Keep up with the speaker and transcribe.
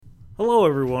Hello,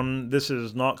 everyone. This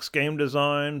is Knox Game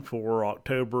Design for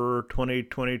October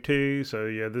 2022. So,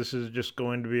 yeah, this is just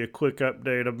going to be a quick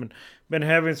update. I've been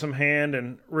having some hand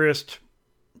and wrist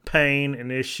pain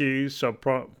and issues, so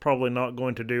probably not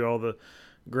going to do all the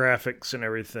graphics and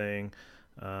everything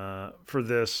for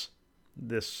this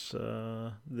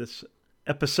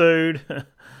episode.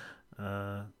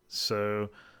 So,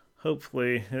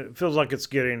 hopefully, it feels like it's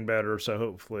getting better. So,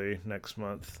 hopefully, next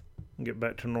month get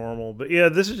back to normal. But yeah,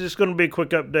 this is just going to be a quick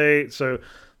update. So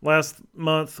last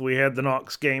month we had the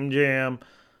Knox Game Jam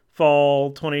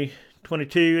Fall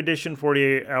 2022 edition,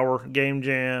 48-hour game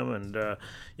jam, and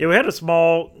yeah, we had a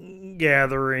small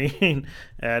gathering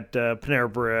at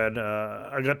Panera Bread.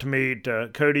 I got to meet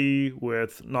Cody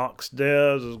with Knox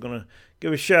Devs. I was going to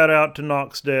give a shout out to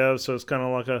Knox Devs. So it's kind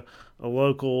of like a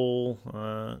local,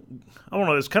 I don't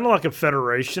know, it's kind of like a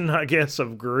federation, I guess,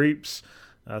 of groups.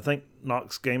 I think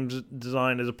Knox Games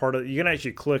Design is a part of it. You can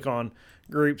actually click on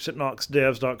groups at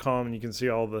knoxdevs.com and you can see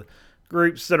all the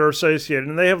groups that are associated.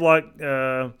 And they have like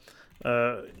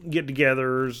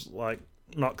get-togethers, like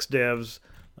Knox Devs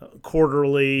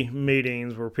quarterly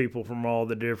meetings where people from all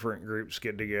the different groups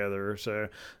get together. So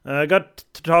I got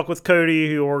to talk with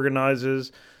Cody, who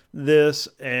organizes this,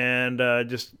 and got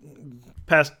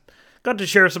to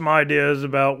share some ideas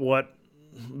about what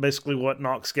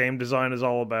Knox Game Design is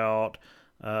all about.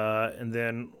 And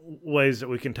then ways that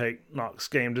we can take Knox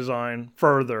Game Design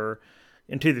further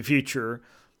into the future.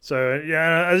 So,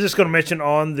 yeah, I was just going to mention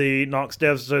on the Knox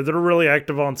Devs, so they're really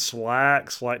active on Slack,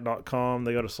 Slack.com.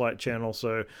 They got a Slack channel.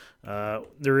 So,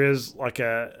 there is like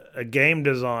a game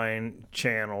design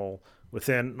channel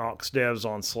within Knox Devs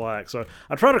on Slack. So,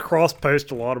 I try to cross-post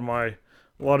a lot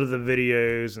of the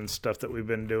videos and stuff that we've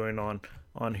been doing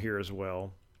on here as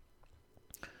well.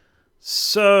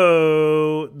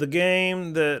 So the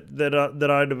game that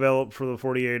I developed for the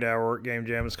 48-hour game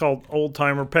jam is called Old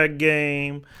Timer Peg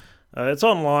Game. It's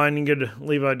online. You can go to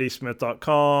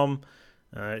levidsmith.com.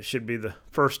 It should be the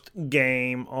first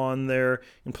game on there. You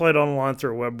can play it online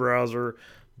through a web browser.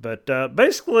 But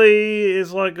basically,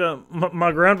 it's like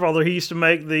my grandfather, he used to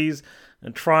make these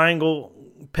triangle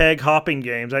peg hopping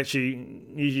games. Actually,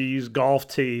 you use golf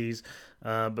tees.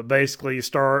 But basically, you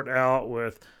start out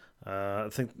with I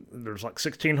think there's like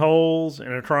 16 holes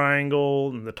in a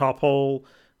triangle, and the top hole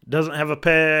doesn't have a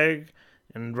peg,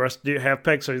 and the rest do have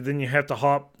pegs. So then you have to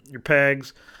hop your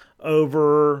pegs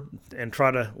over and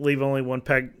try to leave only one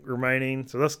peg remaining.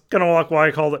 So that's kind of like why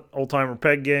I called it Old Timer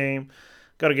Peg Game.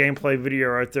 Got a gameplay video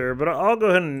right there, but I'll go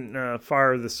ahead and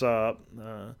fire this up.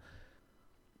 I'm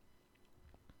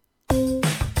going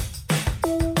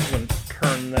to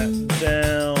turn that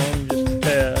down just a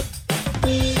tad.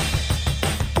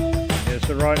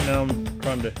 So right now I'm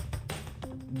trying to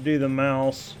do the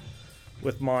mouse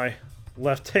with my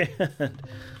left hand.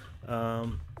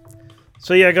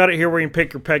 So yeah, I got it here where you can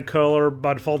pick your peg color.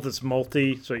 By default it's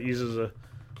multi, so it uses a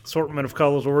assortment of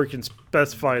colors where you can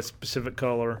specify a specific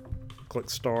color. Click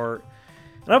start.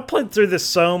 And I've played through this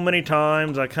so many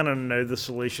times, I kind of know the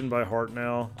solution by heart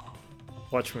now.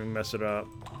 Watch me mess it up.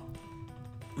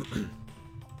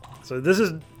 So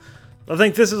I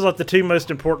think this is like the two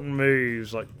most important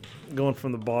moves, like going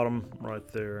from the bottom right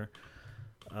there.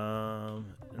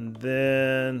 And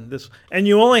then this, and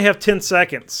you only have 10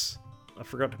 seconds. I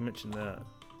forgot to mention that.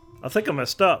 I think I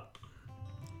messed up.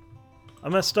 I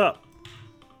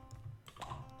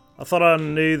thought I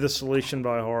knew the solution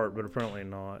by heart, but apparently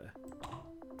not.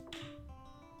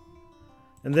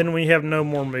 And then when you have no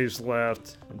more moves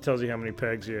left, it tells you how many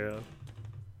pegs you have.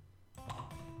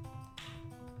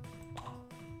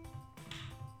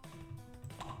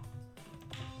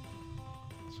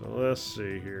 So let's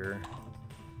see here.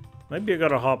 Maybe I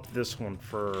gotta hop this one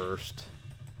first.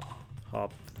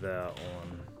 Hop that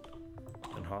one.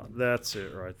 And hop, that's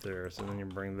it right there. So then you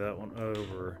bring that one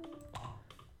over.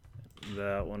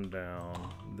 That one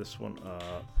down. This one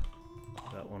up.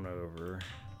 That one over.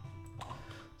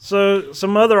 So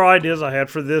some other ideas I had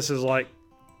for this is like,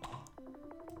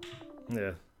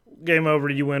 yeah, game over,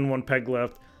 you win, one peg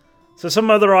left. So some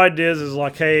other ideas is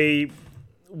like, hey,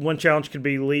 one challenge could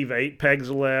be leave 8 pegs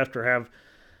left, or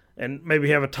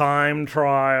maybe have a time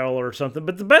trial or something.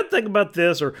 But the bad thing about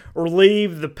this, or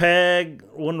leave the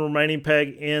one remaining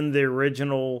peg in the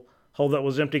original hole that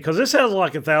was empty, because this has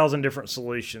like 1,000 different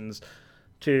solutions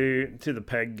to the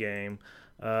peg game.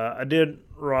 I did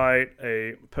write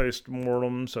a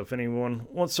post-mortem, so if anyone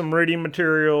wants some reading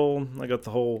material, I got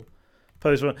the whole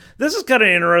post. This is kind of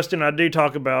interesting. I do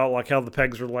talk about like how the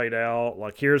pegs are laid out.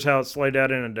 Like here's how it's laid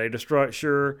out in a data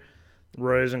structure,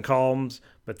 rows and columns.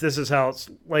 But this is how it's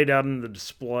laid out in the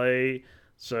display.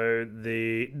 So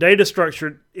the data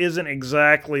structure isn't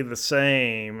exactly the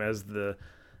same as the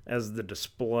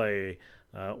display.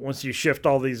 Once you shift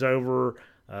all these over,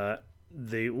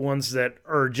 the ones that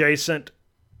are adjacent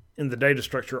in the data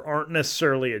structure aren't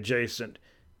necessarily adjacent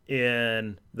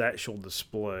in the actual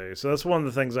display. So that's one of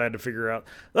the things I had to figure out.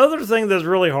 The other thing that's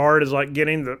really hard is like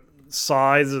getting the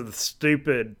size of the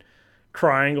stupid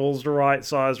triangles the right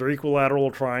size, or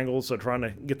equilateral triangles. So trying to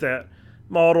get that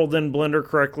modeled in Blender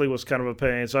correctly was kind of a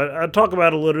pain. So I talk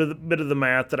about a little bit of the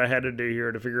math that I had to do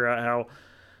here to figure out how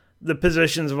the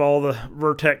positions of all the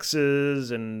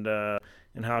vertexes and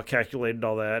how I calculated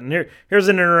all that. And here's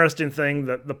an interesting thing: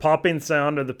 that the popping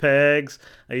sound of the pegs.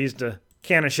 I used my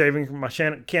can of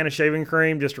shaving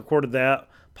cream, just recorded that,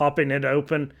 popping it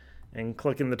open and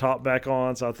clicking the top back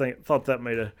on. So I thought that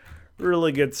made a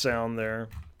really good sound there.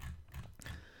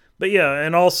 But yeah,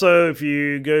 and also if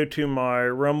you go to my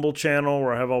Rumble channel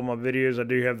where I have all my videos, I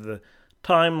do have the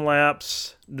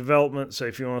time-lapse development. So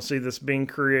if you want to see this being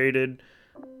created,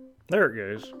 there it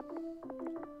goes.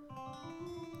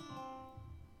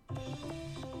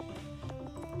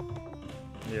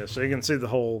 Yeah, so you can see the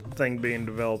whole thing being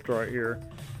developed right here.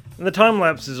 And the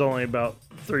time-lapse is only about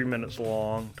 3 minutes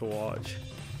long to watch.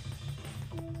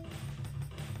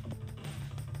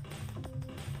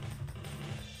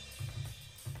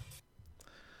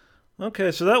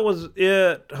 Okay, so that was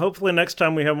it. Hopefully next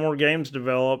time we have more games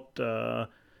developed. I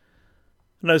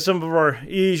know some of our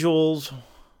usuals,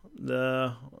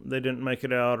 they didn't make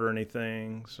it out or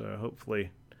anything. So hopefully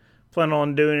plan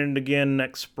on doing it again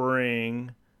next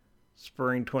spring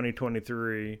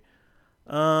 2023.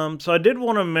 So I did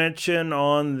want to mention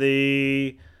on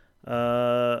the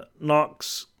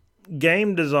Nox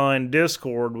Game Design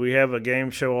Discord, we have a game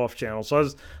show-off channel. So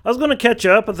I was going to catch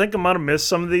up. I think I might have missed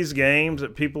some of these games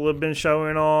that people have been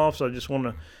showing off. So I just want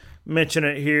to mention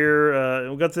it here.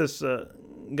 We've got this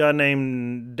guy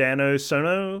named Dano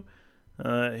Sono.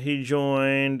 He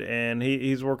joined, and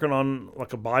he's working on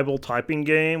like a Bible typing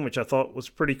game, which I thought was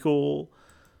pretty cool.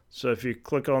 So if you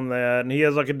click on that, and he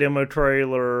has like a demo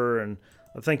trailer, and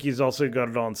I think he's also got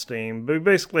it on Steam. But he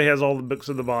basically has all the books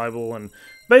of the Bible, and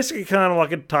basically kind of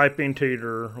like a typing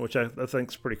tutor, which I think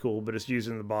is pretty cool, but it's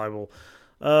using the Bible.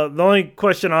 The only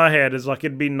question I had is like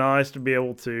it'd be nice to be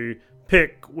able to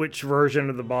pick which version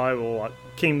of the Bible, like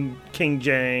King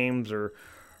James or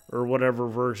whatever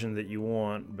version that you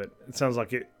want. But it sounds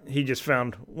like he just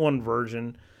found one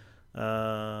version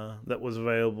that was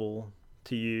available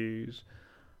to use.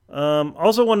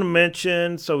 Also want to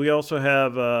mention, so we also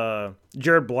have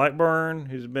Jared Blackburn,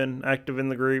 who's been active in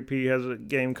the group. He has a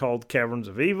game called Caverns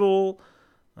of Evil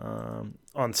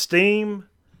on Steam,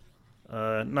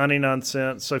 99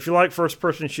 cents. So if you like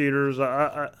first-person shooters,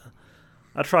 I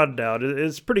tried it out.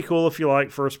 It's pretty cool if you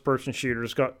like first-person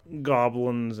shooters. It's got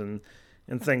goblins and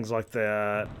things like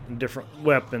that, and different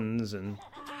weapons and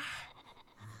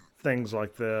things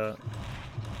like that.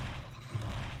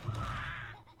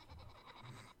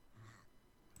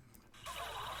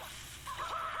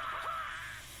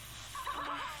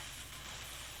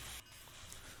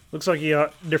 Looks like you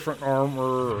got different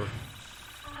armor,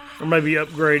 or maybe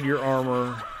upgrade your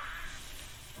armor.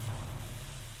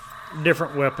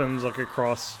 Different weapons like a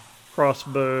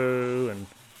crossbow and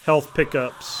health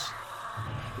pickups.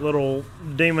 Little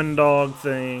demon dog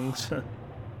things.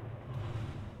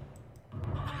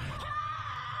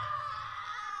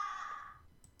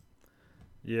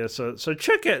 Yeah, so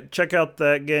check out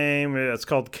that game. It's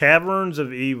called Caverns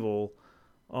of Evil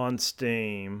on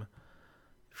Steam.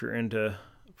 If you're into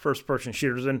first-person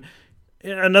shooters. And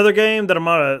another game that I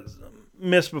might have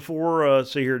missed before,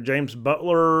 see here, James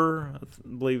Butler, I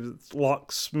believe it's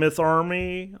Locksmith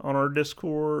Army on our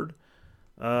Discord.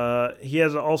 He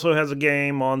also has a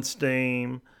game on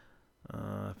Steam,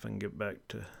 if I can get back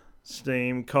to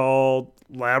Steam, called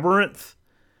Labyrinth.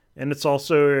 And it's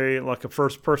also like a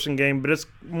first-person game, but it's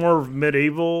more of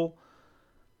medieval.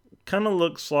 Kind of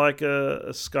looks like a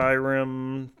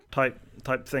Skyrim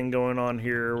type thing going on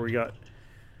here. We got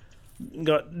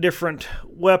different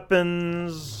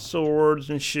weapons, swords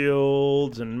and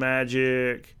shields and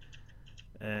magic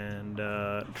and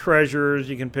treasures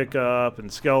you can pick up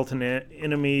and skeleton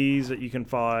enemies that you can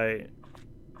fight.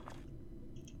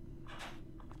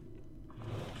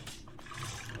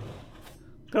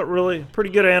 Got really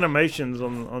pretty good animations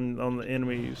on the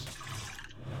enemies.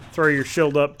 Throw your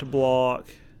shield up to block.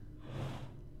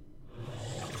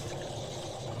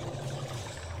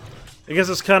 I guess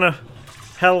it's kind of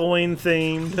Halloween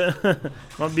themed.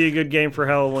 Might be a good game for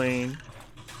Halloween.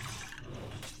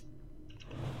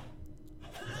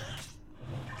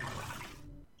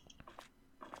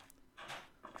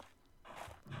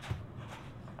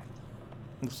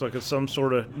 Looks like it's some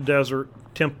sort of desert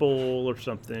temple or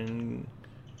something.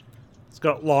 It's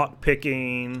got lock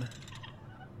picking.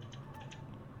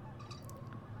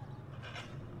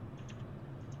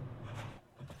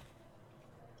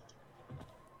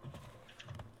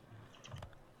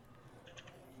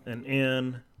 An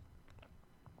inn.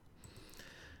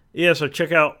 Yeah, so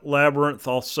check out Labyrinth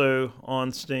also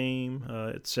on Steam.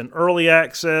 It's in early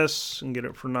access. You can get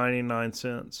it for 99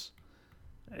 cents.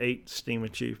 8 Steam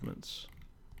achievements.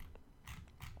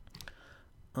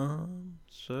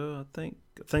 So I think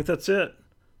that's it.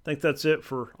 I think that's it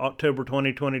for October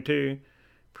 2022.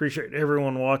 Appreciate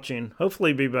everyone watching.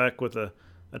 Hopefully be back with a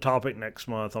topic next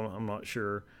month. I'm not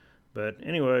sure. But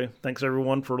anyway, thanks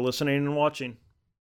everyone for listening and watching.